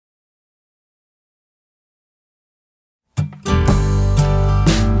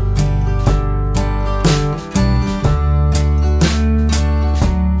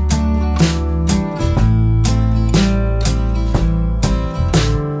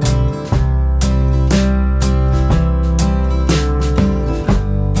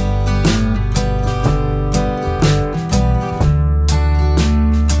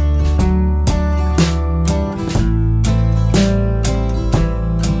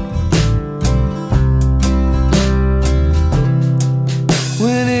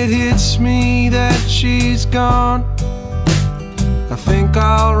hits me that she's gone, I think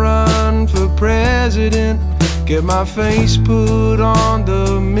I'll run for president, get my face put on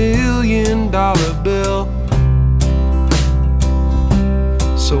the $1,000,000 bill.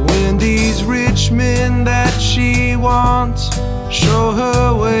 So when these rich men that she wants show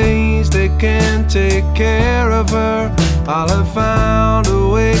her ways they can take care of her, I'll have found a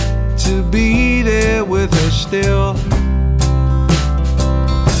way to be there with her still.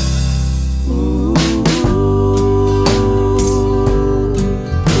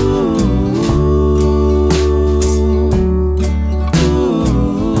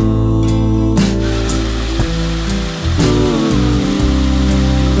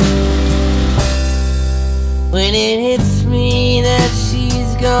 When it hits me that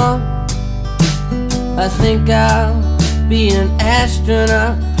she's gone, I think I'll be an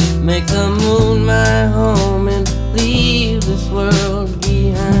astronaut, make the moon my home and leave this world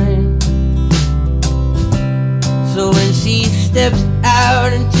behind. So when she steps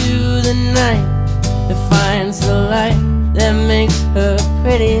out into the night and finds the light that makes her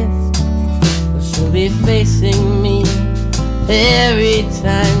prettiest, she'll be facing me every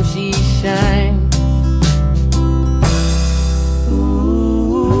time she shines.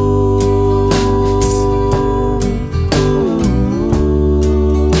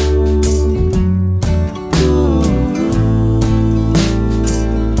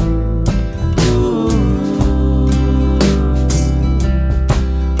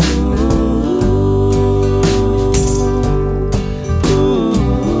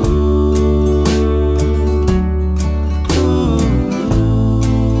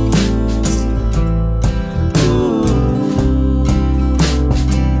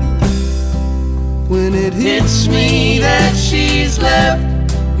 When it hits me that she's left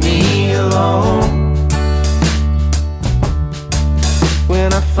me alone,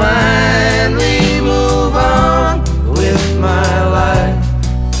 when I finally move on with my life,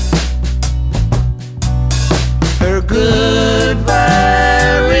 her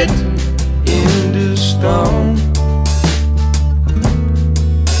goodbye written into stone,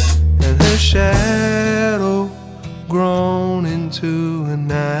 and her shadow grown into a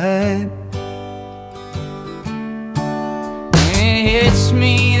night. It's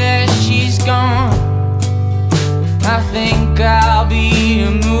me that she's gone, I think I'll be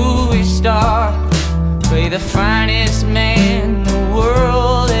a movie star, play the finest man the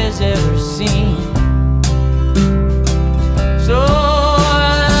world has ever seen. So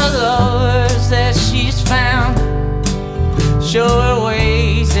the lovers that she's found show her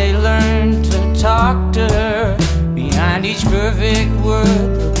ways, they learn to talk to her behind each perfect word.